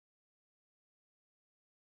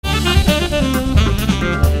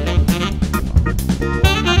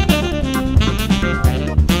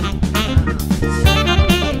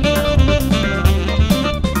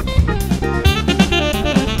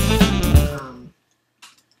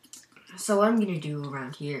So what I'm gonna do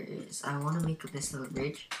around here is I want to make this little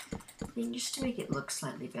ridge thing just to make it look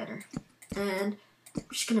slightly better. And I'm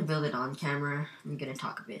just gonna build it on camera. I'm gonna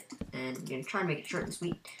talk a bit, and I'm gonna try and make it short and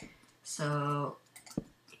sweet. So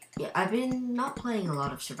yeah, I've been not playing a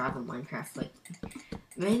lot of survival Minecraft lately.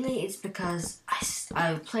 Mainly it's because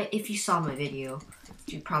I play. If you saw my video,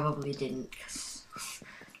 which you probably didn't, because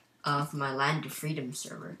of my Land of Freedom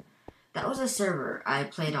server. That was a server I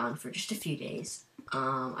played on for just a few days.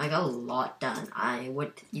 I got a lot done. I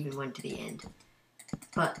even went to the end.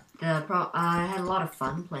 But I had a lot of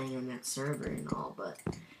fun playing on that server and all, but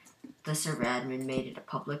the server admin made it a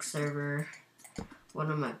public server. One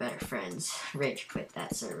of my better friends rage quit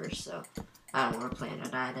that server, so I don't want to play on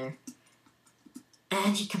it either.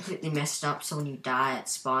 And he completely messed up, so when you die at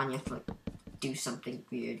spawn, you have to like do something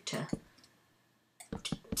weird to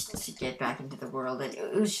get back into the world, and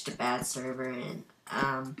it was just a bad server, and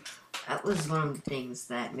that was one of the things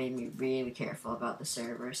that made me really careful about the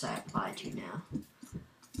servers I apply to now.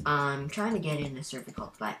 I'm trying to get in a server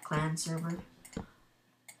called Black Clan server.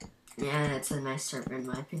 Yeah, it's a nice server in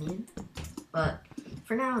my opinion, but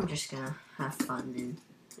for now I'm just gonna have fun in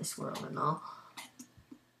this world and all.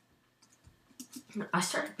 I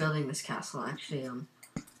started building this castle actually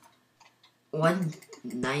one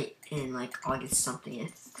night in like August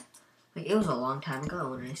something. Like it was a long time ago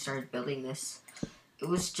when I started building this. It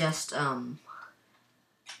was just I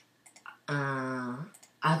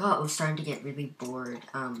was starting to get really bored.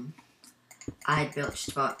 I had built just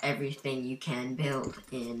about everything you can build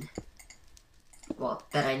in, well,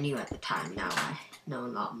 that I knew at the time. Now I know a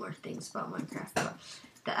lot more things about Minecraft,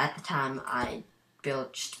 but at the time I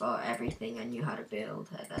built just about everything I knew how to build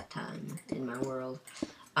at that time in my world.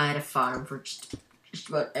 I had a farm for just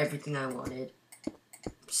about everything I wanted,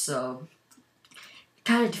 so it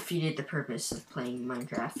kind of defeated the purpose of playing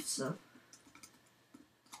Minecraft, so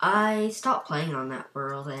I stopped playing on that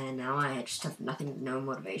world, and now I just have no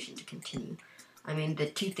motivation to continue. I mean, the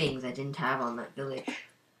two things I didn't have on that village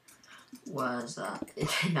was,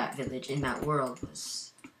 in that world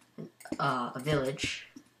was a village.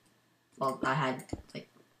 Well, I had, like,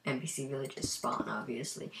 NPC villages spawn,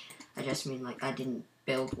 obviously. I just mean, like, I didn't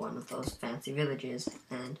build one of those fancy villages,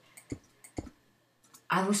 and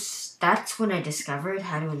that's when I discovered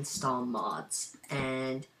how to install mods,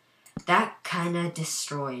 and that kind of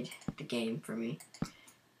destroyed the game for me.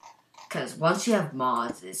 Because once you have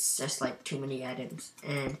mods, it's just like too many items,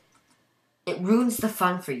 and it ruins the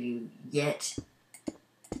fun for you, yet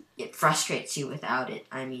it frustrates you without it.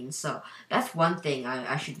 I mean, so that's one thing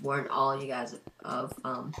I should warn all you guys of.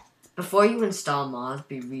 Before you install mods,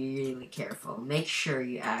 be really careful. Make sure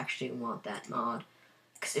you actually want that mod.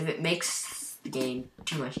 Because if it makes the game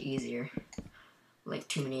too much easier, like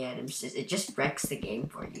too many items, it just wrecks the game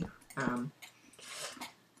for you.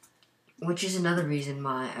 Which is another reason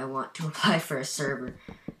why I want to apply for a server.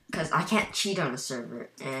 Because I can't cheat on a server,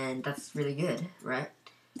 and that's really good, right?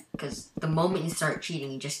 Because the moment you start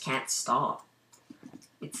cheating, you just can't stop.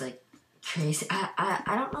 It's like crazy. I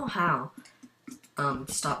don't know how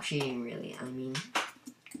stop cheating, really. I mean,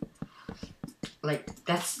 like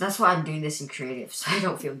that's why I'm doing this in creative, so I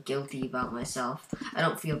don't feel guilty about myself. I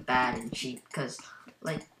don't feel bad and cheat, because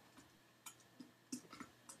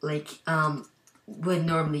when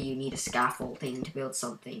normally you need a scaffolding to build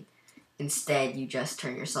something, instead you just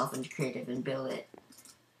turn yourself into creative and build it.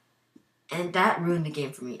 And that ruined the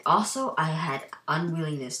game for me. Also, I had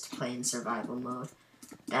unwillingness to play in survival mode.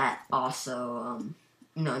 That also,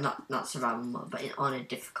 no, not survival mode, but on a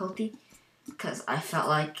difficulty. Because I felt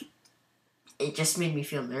like it just made me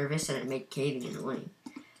feel nervous, and it made caving annoying.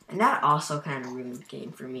 And that also kind of ruined the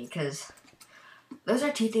game for me, because those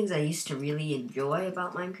are two things I used to really enjoy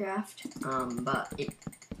about Minecraft, but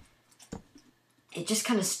it just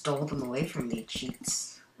kind of stole them away from me,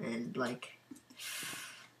 cheats, and, like,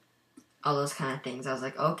 all those kind of things. I was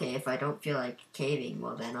like, okay, if I don't feel like caving,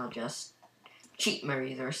 well, then I'll just cheat my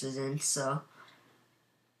resources in, so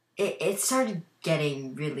it started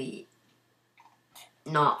getting really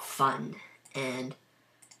not fun, and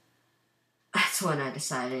that's when I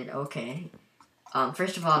decided, okay,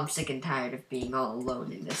 first of all, I'm sick and tired of being all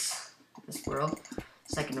alone in this world.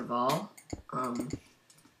 Second of all,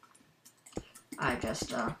 I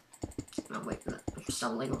just, oh wait, I'm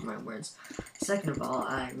stumbling over my words. Second of all,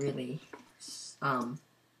 I really,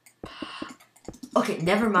 okay,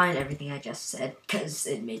 never mind everything I just said, because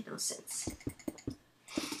it made no sense.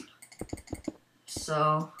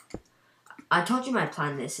 So, I told you I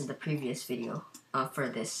planned this in the previous video,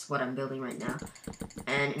 for what I'm building right now.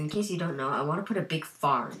 And in case you don't know, I want to put a big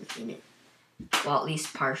farm in it. Well, at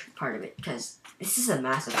least part of it, because this is a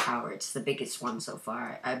massive tower. It's the biggest one so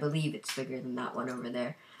far. I believe it's bigger than that one over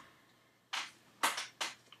there.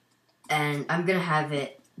 And I'm gonna have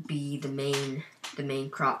it be the main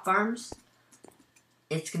crop farms.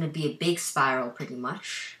 It's gonna be a big spiral pretty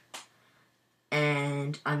much.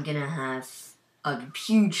 And I'm gonna have a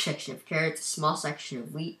huge section of carrots, a small section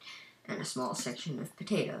of wheat, and a small section of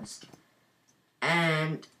potatoes.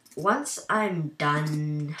 And once I'm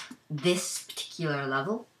done this particular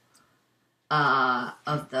level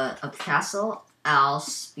of the castle, I'll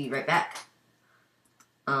be right back.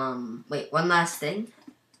 Wait, one last thing.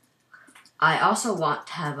 I also want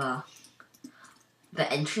to have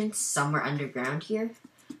the entrance somewhere underground here,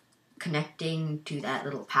 connecting to that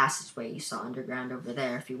little passageway you saw underground over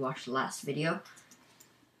there if you watched the last video.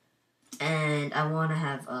 And I want to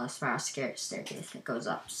have a spiral staircase that goes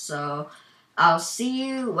up. So I'll see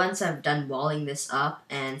you once I've done walling this up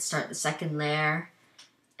and start the second layer.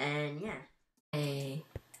 And yeah.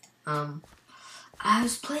 I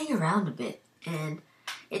was playing around a bit, and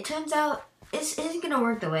it turns out it isn't going to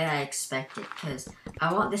work the way I expected, because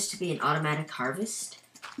I want this to be an automatic harvest.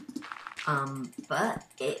 But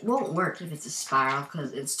it won't work if it's a spiral,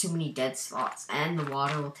 because it's too many dead spots, and the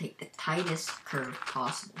water will take the tightest curve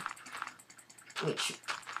possible, which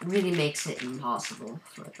really makes it impossible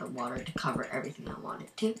for the water to cover everything I want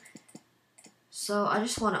it to. So I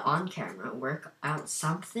just want to on camera work out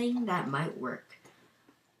something that might work.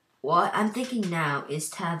 What I'm thinking now is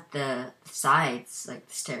to have the sides, like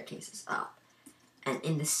the staircases, up. And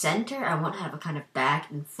in the center, I want to have a kind of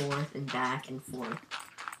back and forth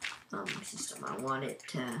system. I want it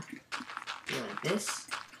to be like this.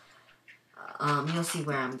 You'll see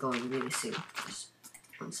where I'm going really soon. Just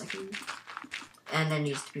 1 second. And there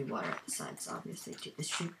needs to be water at the sides, obviously, too. This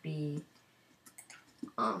should be,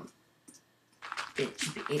 it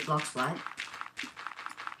should be 8 blocks wide.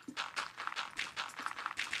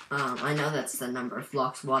 I know that's the number of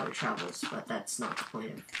blocks water travels, but that's not the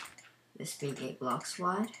point of this being 8 blocks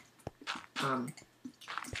wide. I'm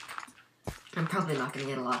probably not going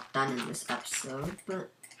to get a lot done in this episode,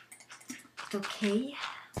 but it's okay.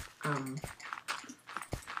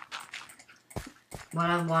 What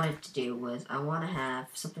I wanted to do was I want to have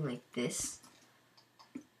something like this,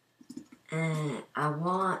 and I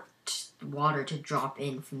want the water to drop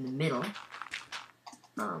in from the middle.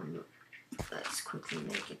 Let's quickly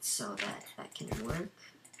make it so that can work.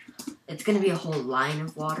 It's gonna be a whole line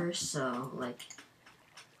of water, so like,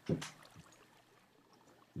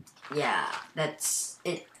 yeah, that's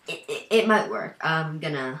it. It might work. I'm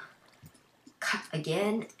gonna cut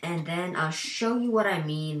again, and then I'll show you what I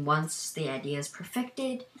mean once the idea is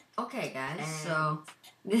perfected. Okay, guys, so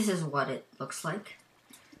this is what it looks like.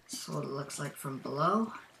 This is what it looks like from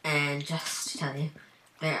below, and just to tell you,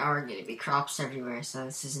 there are going to be crops everywhere, so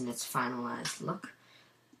this isn't its finalized look.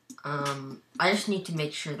 I just need to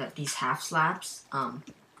make sure that these half slabs,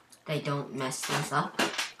 they don't mess things up.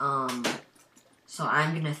 So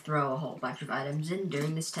I'm going to throw a whole bunch of items in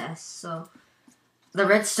during this test, so the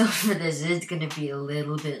redstone for this is going to be a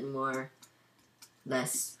little bit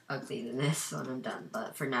less ugly than this when I'm done,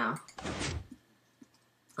 but for now,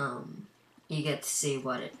 you get to see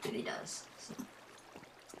what it really does. So.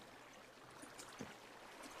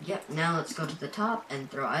 Yep, now let's go to the top and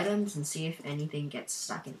throw items and see if anything gets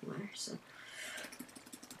stuck anywhere. So,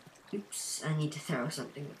 oops, I need to throw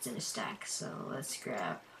something that's in a stack, so let's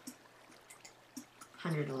grab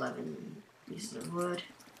 111 pieces of wood.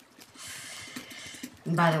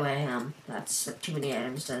 And by the way, that's what too many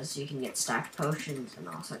items does. You can get stacked potions and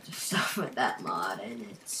all sorts of stuff with that mod, and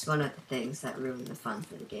it's one of the things that ruin the fun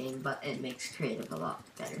for the game, but it makes creative a lot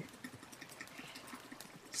better.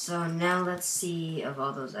 So now let's see, of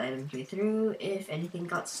all those items we threw, if anything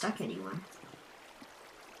got stuck anywhere.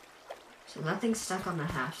 So nothing's stuck on the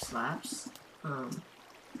half slabs.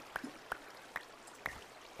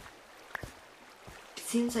 It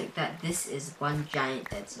seems like that this is one giant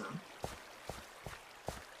dead zone.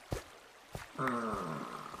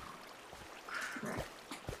 Crap.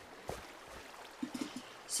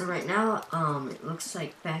 So right now, it looks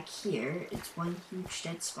like back here, it's one huge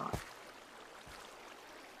dead spot.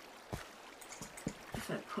 If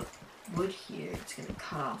I put wood here, it's gonna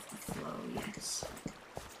cut off the flow, yes.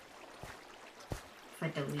 If I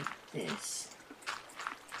delete this,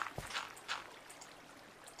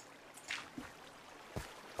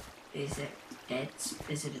 is it dead?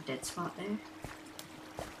 Is it a dead spot there?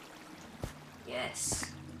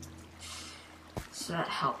 Yes. So that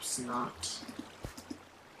helps not.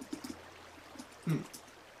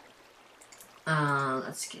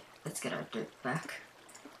 Let's get our dirt back.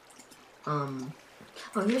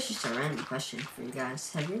 Oh, here's just a random question for you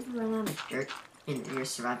guys. Have you ever run out of dirt in your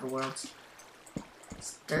survival worlds?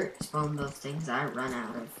 Dirt is one of those things I run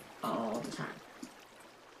out of all the time.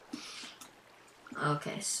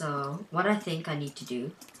 Okay, so what I think I need to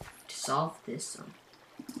do to solve this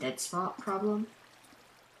dead spot problem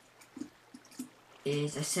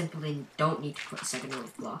is I simply don't need to put a second row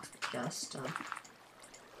of blocks, but just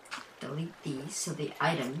delete these so the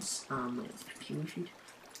items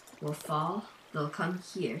will fall. They'll come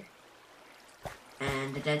here,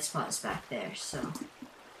 and the dead spot is back there. So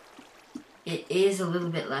it is a little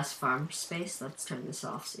bit less farm space. Let's turn this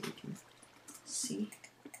off so you can see.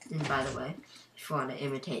 And by the way, if you want to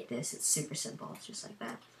imitate this, it's super simple. It's just like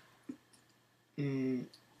that.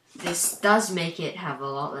 This does make it have a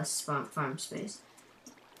lot less farm space.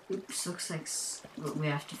 Oops, looks like we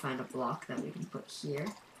have to find a block that we can put here.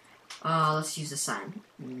 Let's use a sign.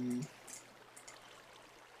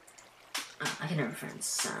 I can never find a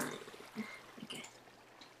sign. Okay.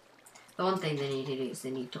 The one thing they need to do is they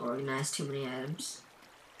need to organize too many items.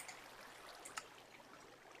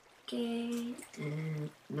 Okay, and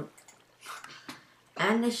nope.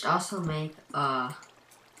 And they should also make a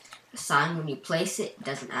sign when you place it. It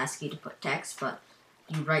doesn't ask you to put text, but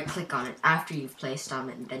you right click on it after you've placed on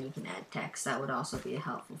it, and then you can add text. That would also be a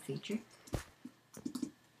helpful feature.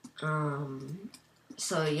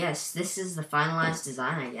 So yes, this is the finalized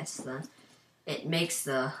design, I guess. It makes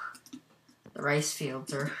the rice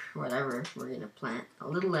fields or whatever we're gonna plant a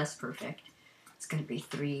little less perfect. It's gonna be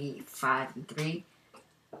 3, 5, and 3.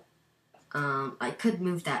 I could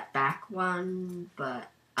move that back one,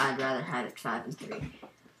 but I'd rather have it 5 and 3.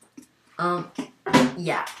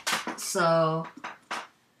 Yeah. So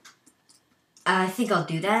I think I'll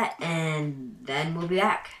do that, and then we'll be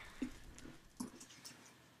back.